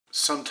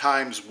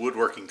Sometimes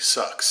woodworking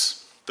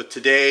sucks, but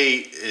today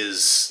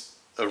is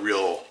a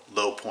real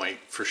low point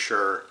for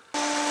sure.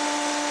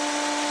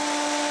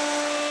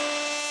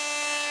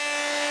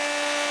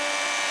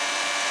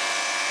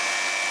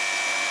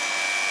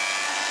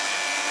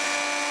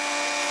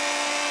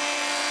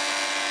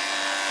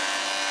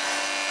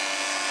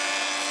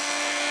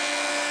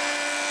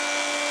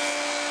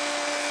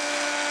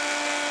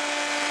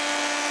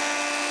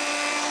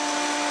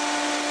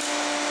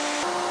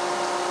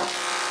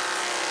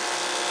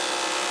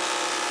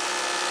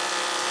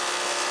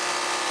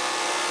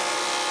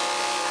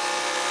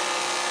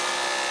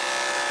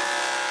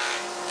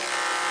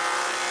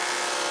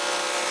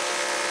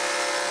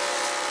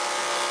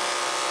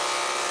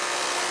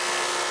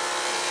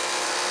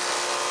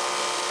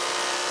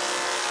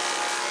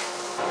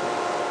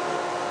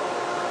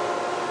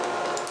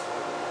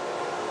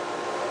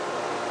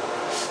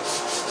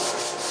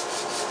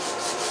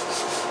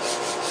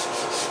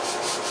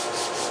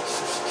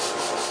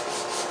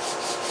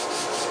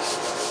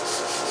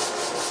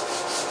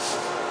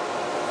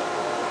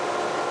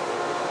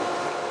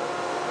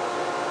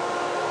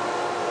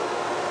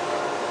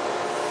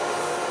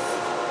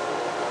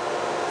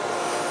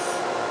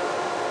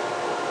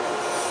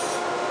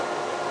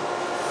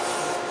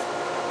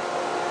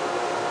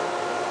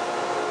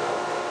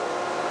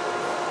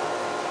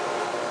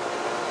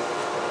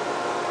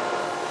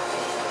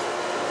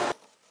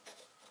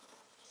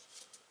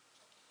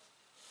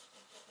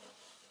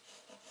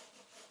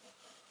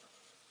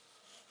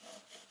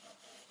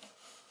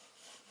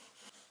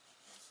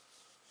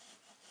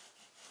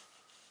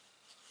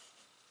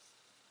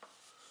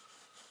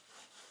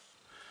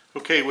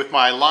 Okay, with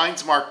my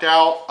lines marked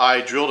out,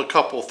 I drilled a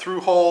couple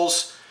through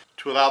holes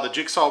to allow the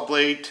jigsaw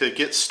blade to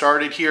get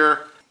started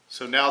here.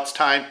 So now it's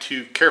time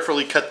to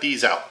carefully cut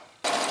these out.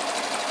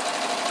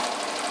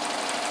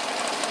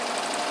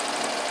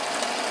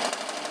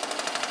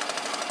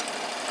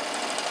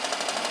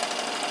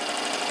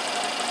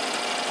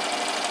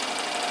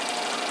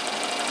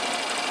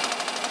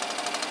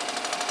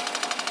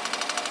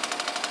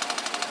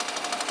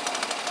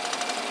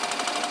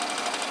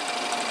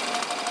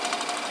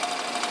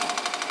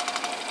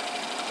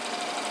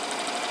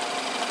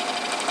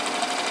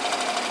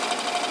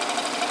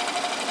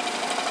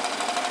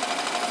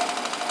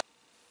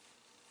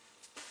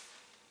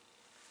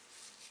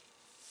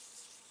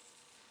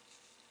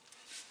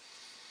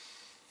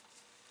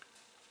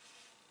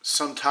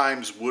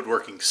 Sometimes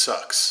woodworking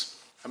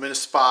sucks. I'm in a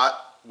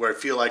spot where I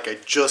feel like I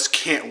just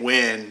can't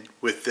win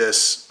with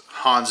this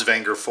Hans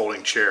Wegner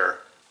folding chair.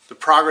 The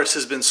progress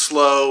has been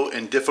slow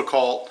and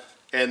difficult,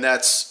 and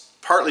that's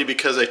partly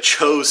because I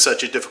chose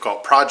such a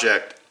difficult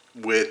project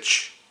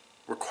which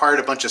required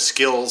a bunch of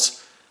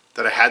skills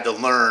that I had to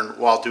learn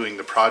while doing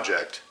the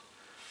project.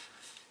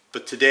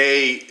 But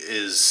today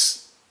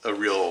is a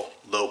real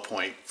low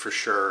point for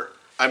sure.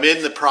 I'm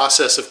in the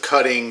process of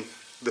cutting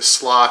the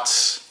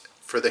slots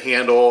for the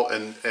handle,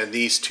 and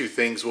these two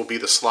things will be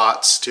the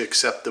slots to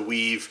accept the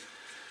weave.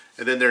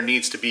 And then there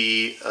needs to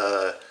be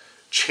a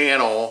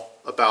channel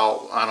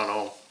about, I don't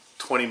know,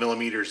 20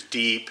 millimeters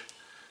deep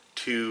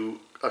to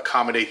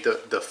accommodate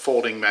the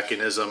folding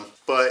mechanism.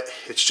 But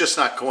it's just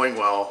not going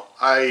well.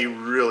 I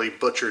really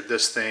butchered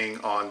this thing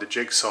on the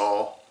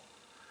jigsaw,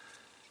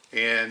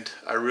 and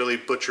I really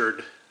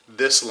butchered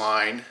this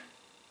line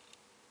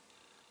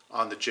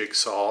on the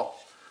jigsaw.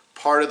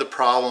 Part of the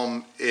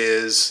problem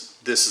is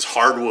this is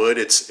hardwood,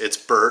 it's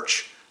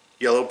birch,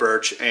 yellow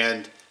birch,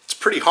 and it's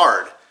pretty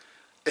hard.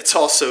 It's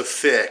also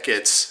thick,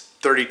 it's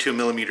 32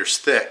 millimeters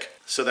thick.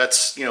 So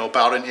that's, you know,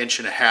 about 1.5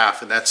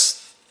 inches, and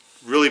that's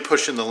really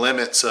pushing the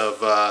limits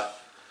of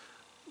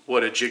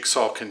what a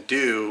jigsaw can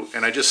do.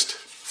 And I just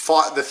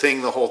fought the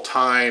thing the whole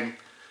time,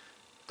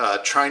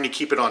 trying to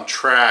keep it on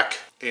track,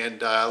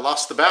 and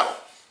lost the battle.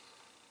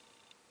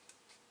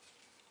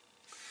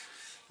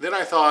 Then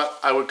I thought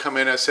I would come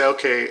in and say,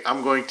 okay,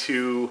 I'm going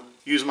to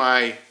use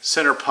my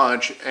center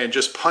punch and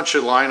just punch a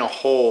line of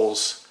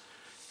holes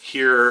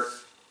here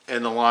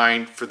in the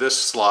line for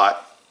this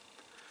slot,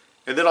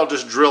 and then I'll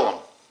just drill them.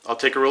 I'll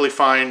take a really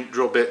fine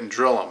drill bit and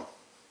drill them.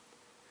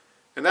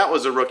 And that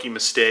was a rookie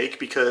mistake,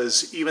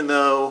 because even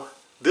though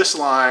this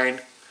line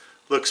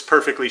looks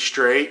perfectly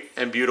straight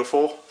and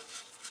beautiful,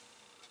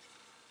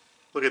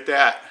 look at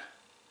that.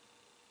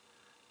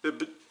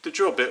 The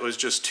drill bit was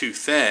just too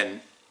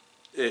thin.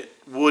 It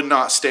would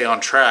not stay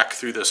on track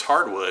through this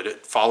hardwood.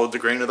 It followed the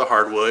grain of the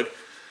hardwood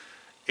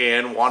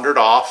and wandered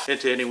off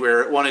into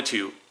anywhere it wanted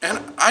to.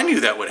 And I knew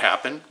that would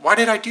happen. Why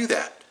did I do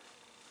that?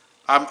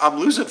 I'm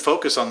losing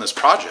focus on this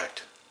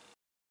project.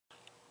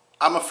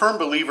 I'm a firm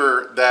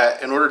believer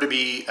that in order to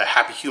be a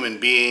happy human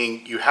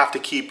being, you have to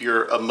keep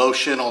your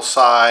emotional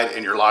side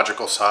and your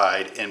logical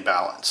side in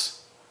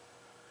balance.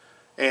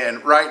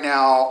 And right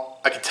now,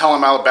 I could tell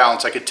I'm out of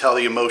balance. I could tell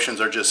the emotions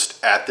are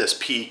just at this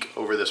peak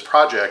over this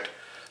project.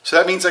 So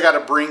that means I got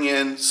to bring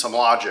in some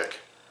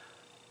logic.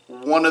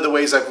 One of the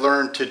ways I've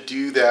learned to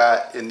do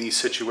that in these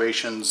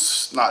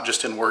situations, not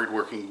just in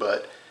woodworking,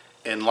 but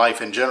in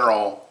life in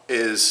general,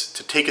 is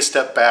to take a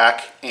step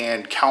back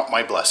and count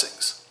my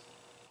blessings.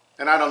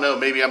 And I don't know,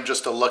 maybe I'm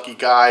just a lucky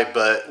guy,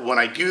 but when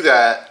I do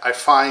that, I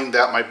find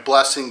that my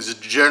blessings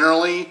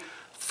generally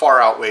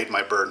far outweighed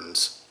my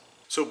burdens.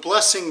 So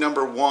blessing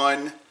number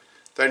one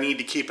that I need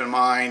to keep in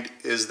mind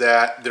is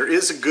that there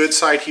is a good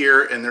side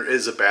here and there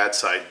is a bad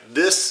side.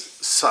 This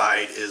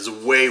side is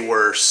way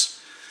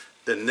worse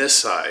than this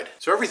side.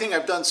 So everything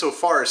I've done so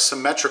far is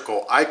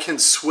symmetrical. I can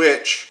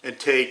switch and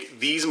take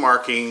these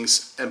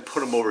markings and put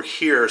them over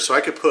here, so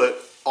I could put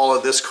all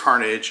of this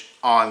carnage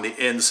on the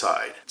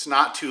inside. It's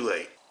not too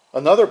late.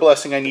 Another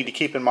blessing I need to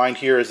keep in mind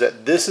here is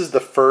that this is the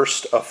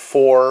first of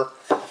 4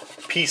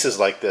 pieces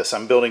like this.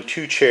 I'm building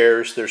 2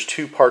 chairs. There's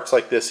 2 parts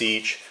like this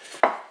each.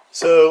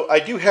 So I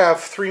do have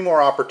 3 more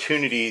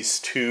opportunities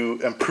to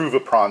improve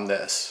upon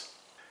this.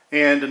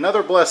 And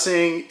another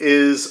blessing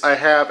is I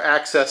have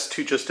access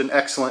to just an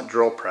excellent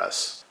drill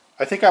press.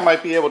 I think I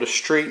might be able to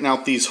straighten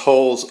out these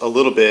holes a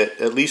little bit,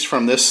 at least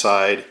from this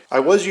side. I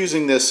was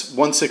using this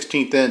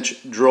 1/16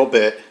 inch drill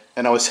bit,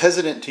 and I was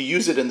hesitant to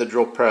use it in the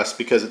drill press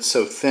because it's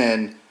so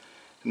thin.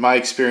 In my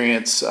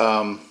experience,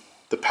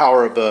 the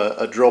power of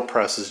a drill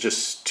press is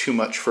just too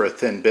much for a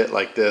thin bit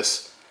like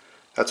this.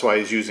 That's why I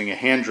was using a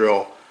hand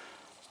drill.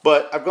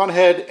 But I've gone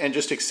ahead and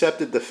just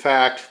accepted the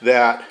fact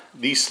that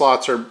these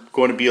slots are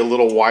going to be a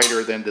little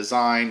wider than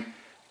design.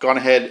 Gone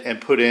ahead and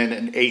put in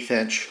an 1/8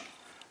 inch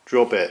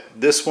drill bit.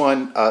 This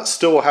one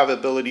still will have the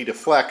ability to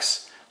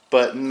flex,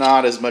 but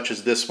not as much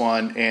as this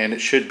one, and it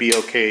should be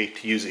okay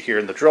to use it here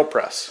in the drill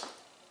press.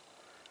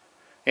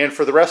 And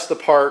for the rest of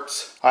the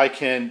parts, I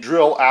can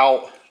drill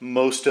out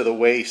most of the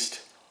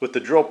waste with the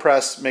drill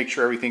press, make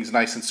sure everything's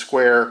nice and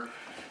square,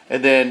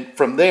 and then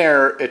from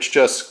there it's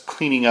just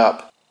cleaning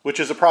up, which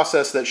is a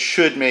process that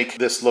should make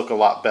this look a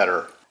lot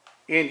better.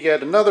 And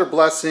yet another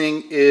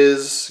blessing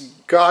is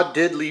God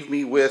did leave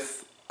me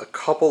with a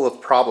couple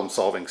of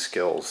problem-solving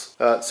skills.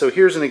 So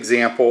here's an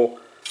example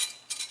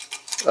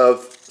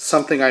of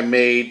something I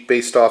made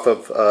based off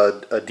of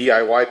a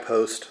DIY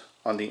post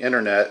on the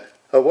internet.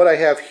 What I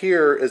have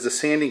here is a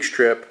sanding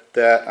strip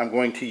that I'm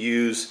going to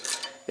use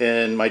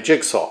in my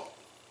jigsaw.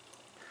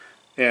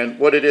 And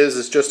what it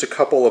is just a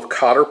couple of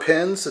cotter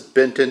pins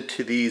bent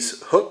into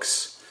these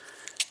hooks,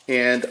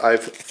 and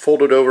I've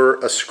folded over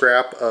a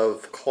scrap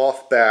of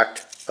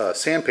cloth-backed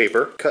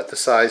sandpaper, cut the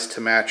size to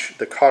match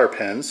the cotter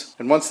pins.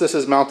 And once this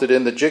is mounted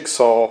in the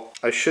jigsaw,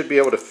 I should be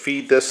able to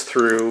feed this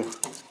through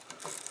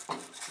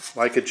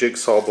like a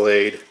jigsaw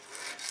blade,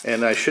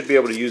 and I should be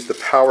able to use the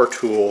power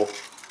tool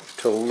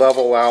to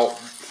level out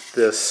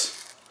this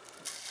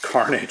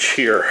carnage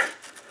here.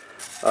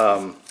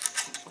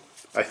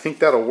 I think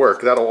that'll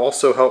work. That'll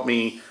also help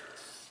me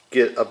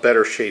get a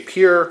better shape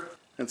here.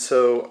 And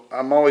so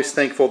I'm always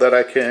thankful that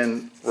I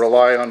can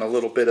rely on a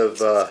little bit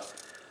of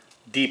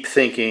deep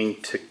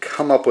thinking to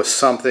come up with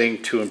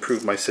something to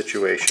improve my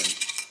situation.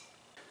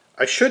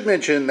 I should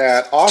mention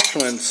that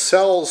Oshland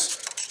sells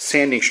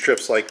sanding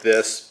strips like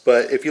this,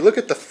 but if you look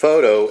at the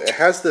photo, it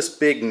has this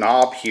big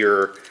knob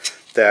here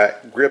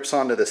that grips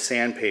onto the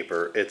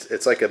sandpaper.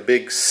 It's like a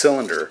big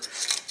cylinder.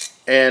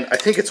 And I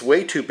think it's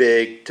way too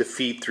big to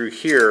feed through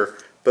here,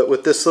 but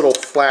with this little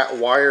flat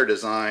wire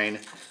design,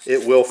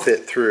 it will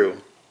fit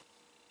through.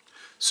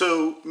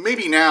 So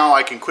maybe now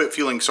I can quit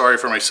feeling sorry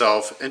for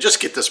myself and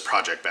just get this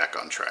project back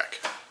on track.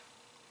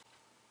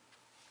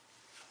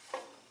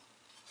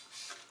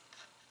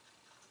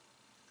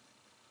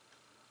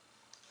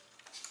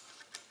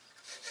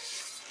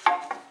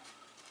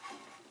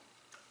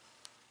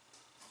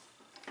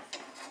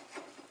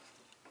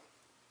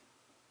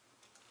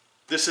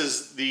 This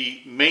is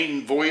the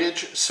main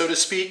voyage, so to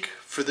speak,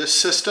 for this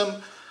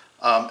system.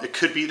 It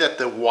could be that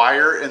the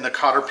wire in the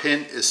cotter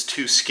pin is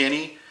too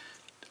skinny.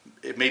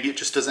 Maybe it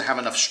just doesn't have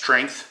enough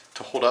strength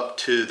to hold up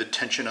to the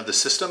tension of the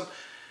system.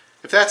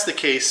 If that's the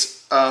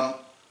case, I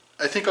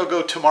think I'll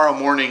go tomorrow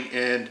morning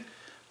and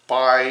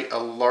buy a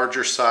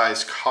larger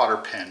size cotter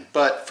pin.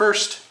 But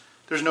first,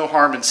 there's no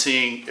harm in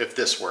seeing if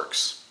this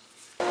works.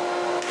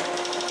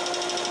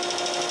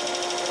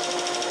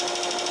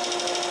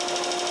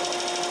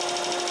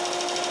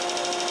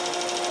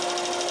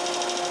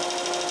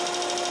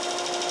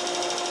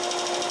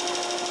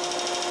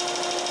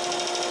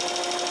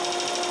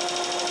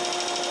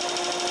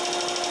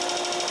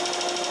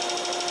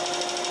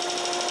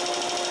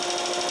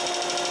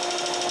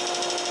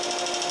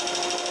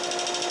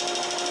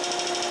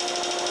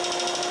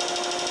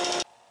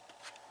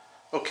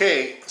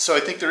 Okay, so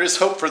I think there is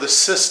hope for the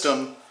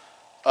system.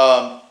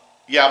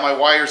 Yeah, my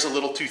wire's a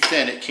little too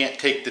thin. It can't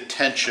take the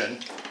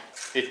tension.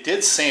 It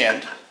did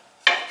sand.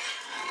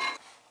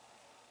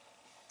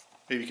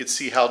 Maybe you can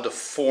see how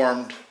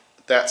deformed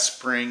that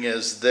spring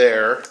is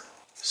there.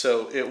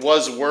 So it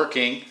was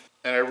working,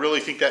 and I really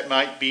think that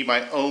might be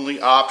my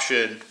only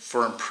option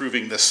for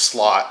improving this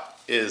slot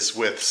is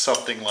with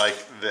something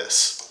like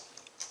this.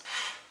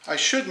 I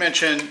should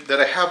mention that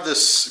I have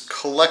this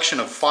collection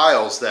of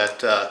files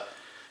that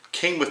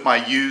came with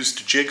my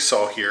used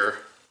jigsaw here,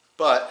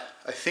 but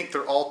I think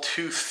they're all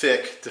too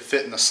thick to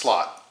fit in the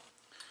slot.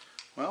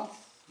 Well,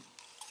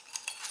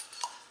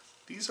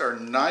 these are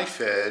knife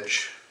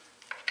edge.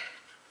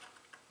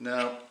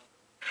 No,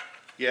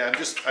 Yeah,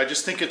 I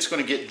just think it's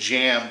going to get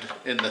jammed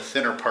in the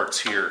thinner parts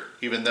here,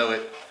 even though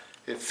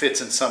it fits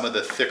in some of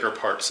the thicker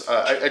parts.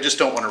 I just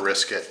don't want to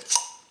risk it.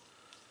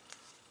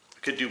 I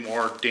could do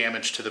more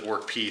damage to the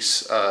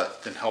workpiece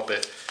than help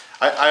it.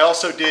 I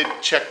also did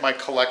check my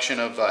collection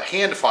of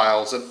hand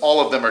files, and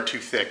all of them are too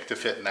thick to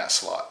fit in that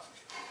slot.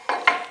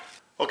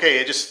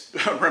 Okay, I just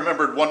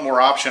remembered one more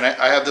option.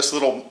 I have this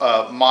little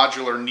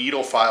modular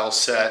needle file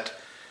set,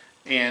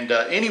 and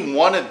any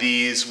one of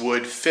these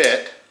would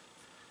fit.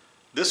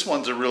 This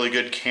one's a really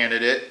good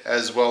candidate,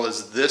 as well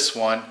as this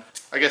one.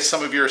 I guess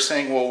some of you are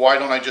saying, well, why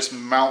don't I just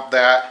mount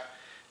that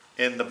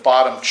in the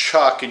bottom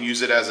chuck and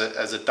use it as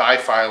a die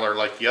filer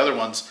like the other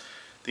ones?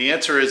 The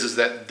answer is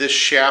that this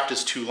shaft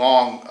is too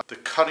long. The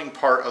cutting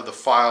part of the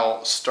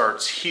file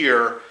starts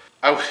here.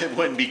 I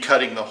wouldn't be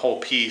cutting the whole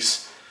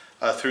piece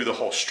through the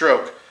whole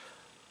stroke.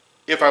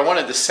 If I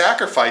wanted to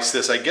sacrifice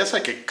this, I guess I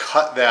could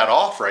cut that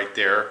off right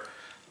there,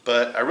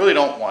 but I really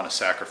don't want to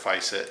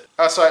sacrifice it.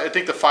 So I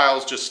think the file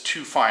is just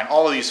too fine.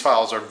 All of these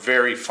files are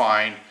very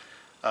fine.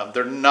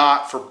 They're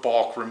not for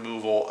bulk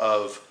removal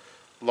of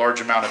large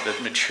amount of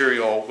the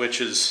material,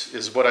 which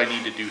is what I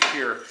need to do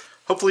here.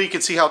 Hopefully you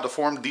can see how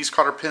deformed these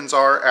cotter pins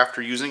are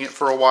after using it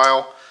for a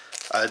while.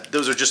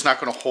 Those are just not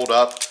going to hold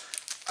up.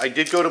 I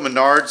did go to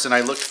Menards and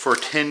I looked for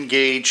 10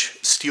 gauge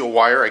steel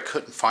wire. I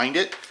couldn't find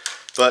it,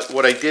 but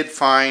what I did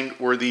find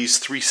were these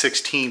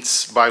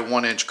 3/16 by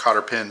 1 inch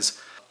cotter pins.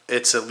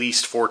 It's at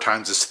least 4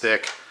 times as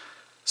thick.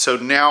 So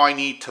now I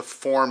need to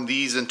form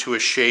these into a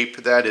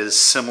shape that is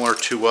similar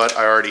to what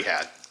I already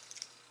had.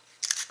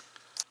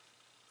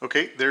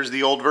 Okay, there's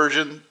the old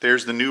version,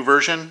 there's the new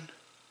version.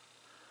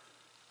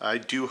 I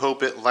do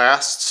hope it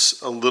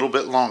lasts a little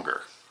bit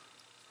longer.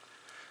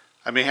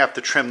 I may have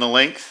to trim the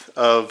length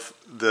of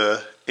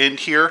the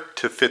end here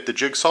to fit the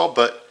jigsaw,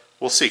 but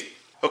we'll see.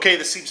 Okay,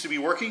 this seems to be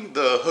working.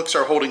 The hooks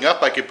are holding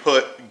up. I could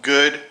put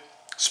good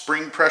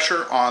spring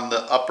pressure on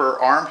the upper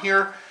arm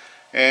here.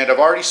 And I've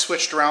already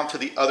switched around to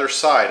the other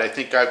side. I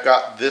think I've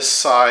got this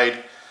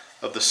side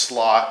of the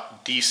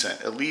slot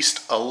decent, at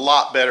least a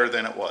lot better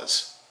than it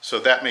was. So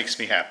that makes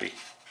me happy.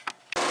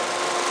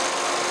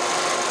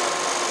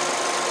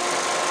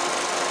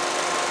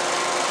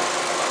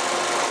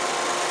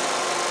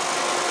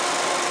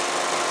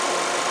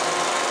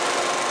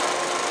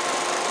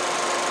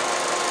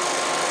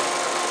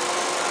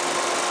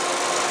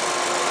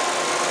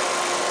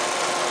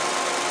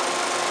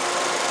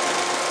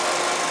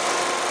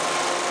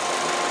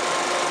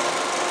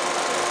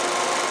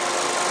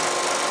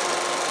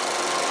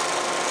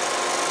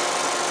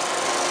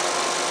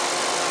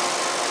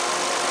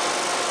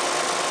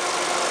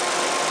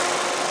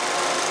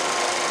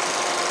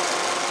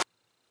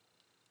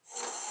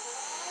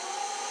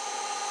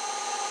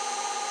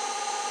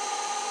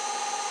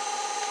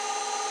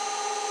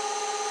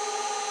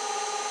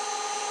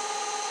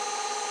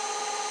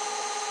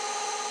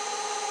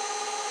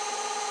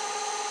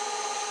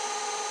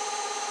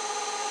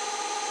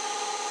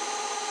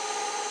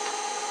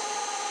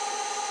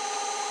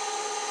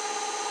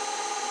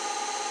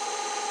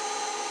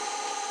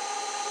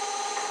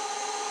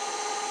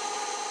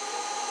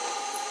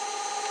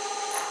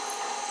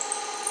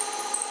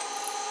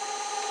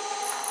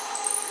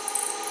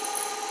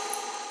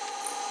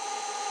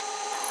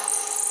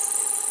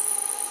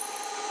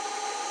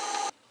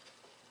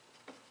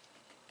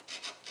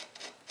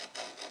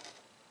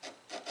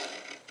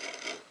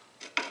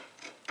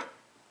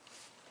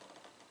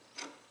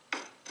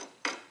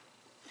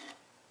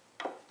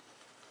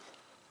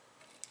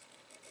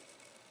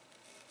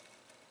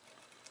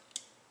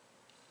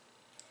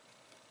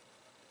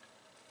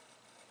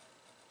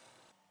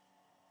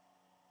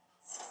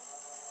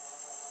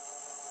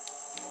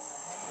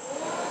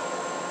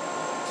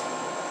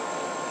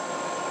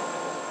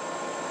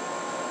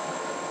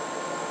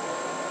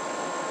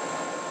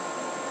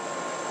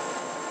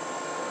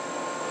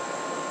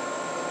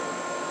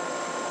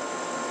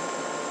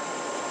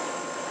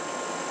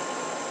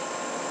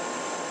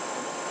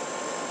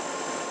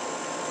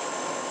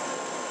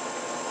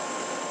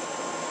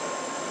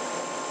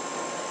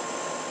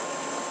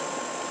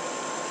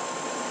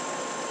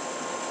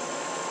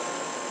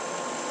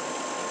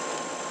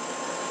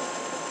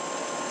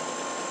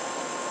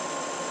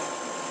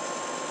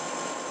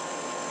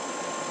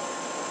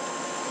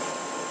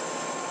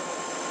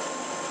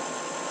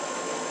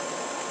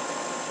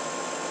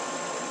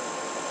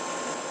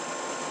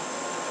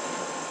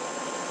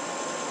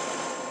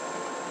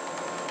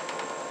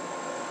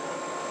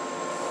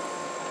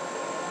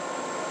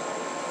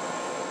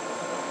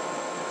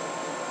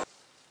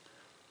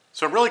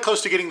 So I'm really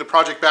close to getting the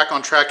project back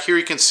on track. Here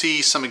you can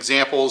see some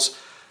examples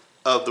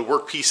of the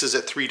work pieces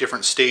at 3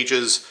 different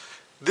stages.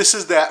 This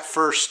is that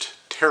first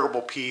terrible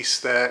piece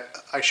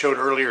that I showed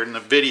earlier in the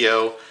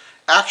video.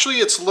 Actually,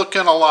 it's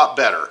looking a lot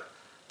better.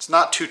 It's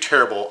not too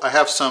terrible. I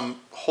have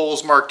some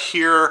holes marked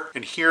here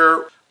and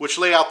here, which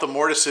lay out the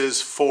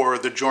mortises for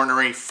the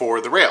joinery for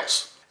the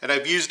rails. And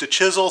I've used a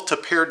chisel to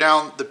pare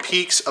down the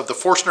peaks of the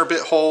Forstner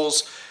bit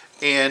holes,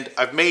 and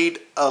I've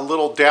made a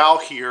little dowel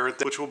here,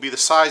 which will be the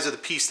size of the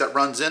piece that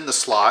runs in the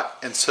slot.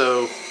 And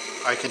so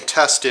I can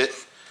test it,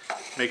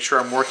 make sure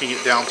I'm working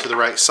it down to the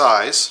right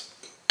size.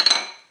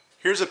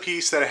 Here's a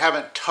piece that I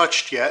haven't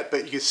touched yet,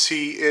 but you can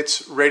see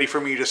it's ready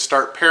for me to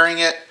start paring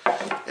it,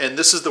 and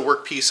this is the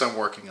work piece I'm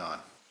working on.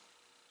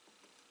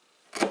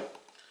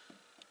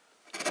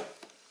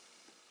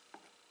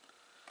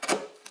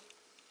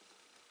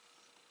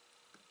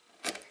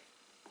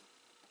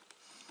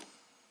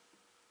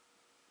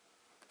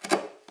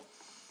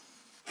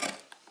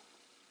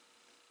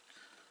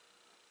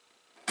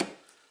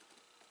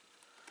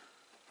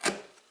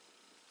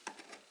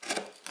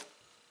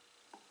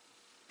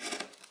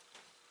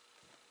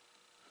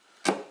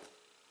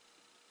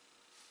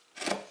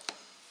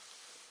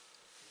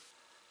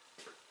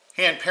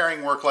 Hand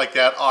paring work like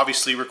that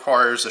obviously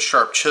requires a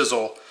sharp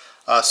chisel,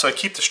 so I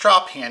keep the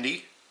strop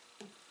handy,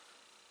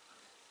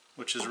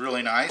 which is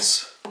really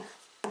nice,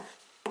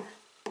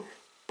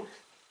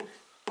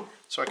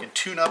 so I can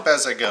tune up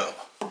as I go.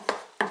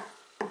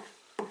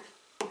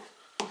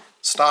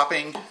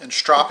 Stopping and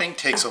stropping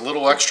takes a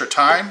little extra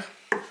time,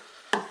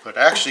 but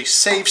actually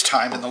saves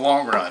time in the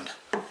long run.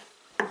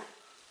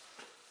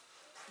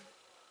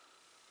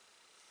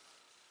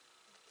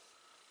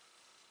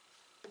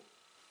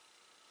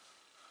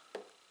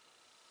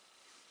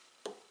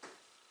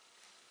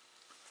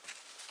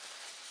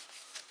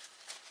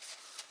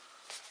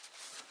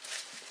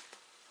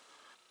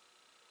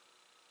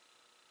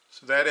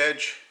 So that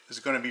edge is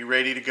going to be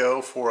ready to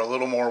go for a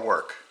little more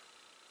work.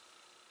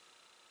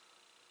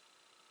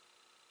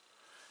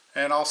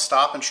 And I'll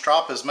stop and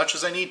strop as much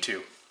as I need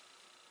to.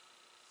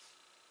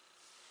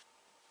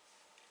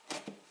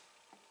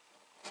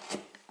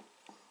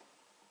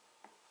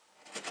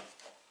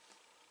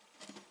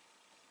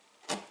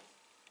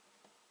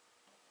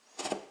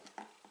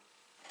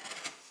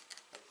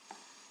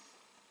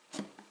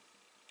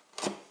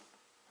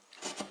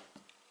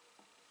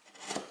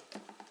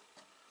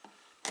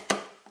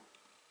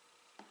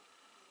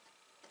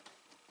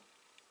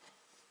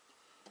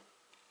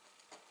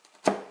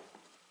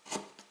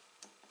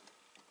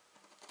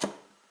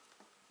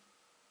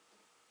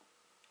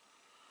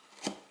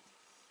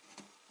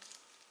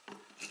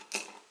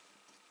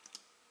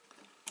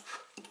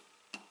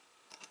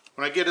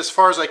 When I get as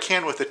far as I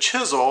can with a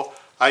chisel,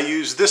 I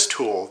use this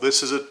tool.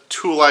 This is a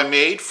tool I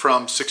made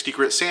from 60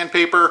 grit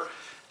sandpaper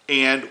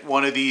and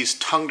one of these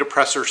tongue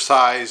depressor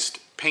sized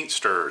paint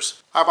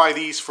stirrers. I buy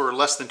these for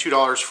less than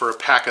 $2 for a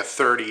pack of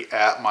 30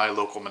 at my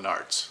local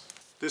Menards.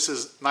 This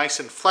is nice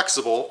and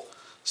flexible,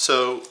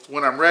 so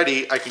when I'm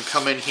ready I can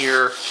come in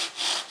here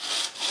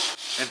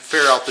and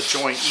fair out the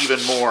joint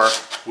even more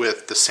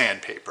with the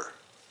sandpaper.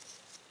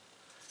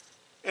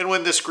 And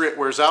when this grit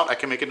wears out, I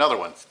can make another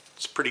one.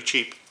 It's pretty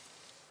cheap.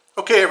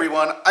 Okay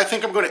everyone, I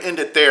think I'm going to end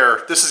it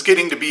there. This is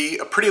getting to be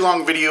a pretty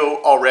long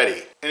video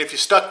already. And if you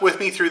stuck with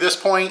me through this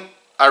point,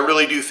 I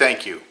really do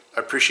thank you. I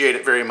appreciate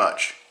it very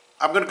much.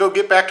 I'm going to go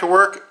get back to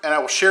work and I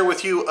will share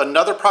with you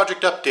another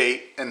project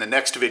update in the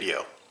next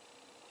video.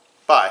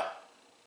 Bye.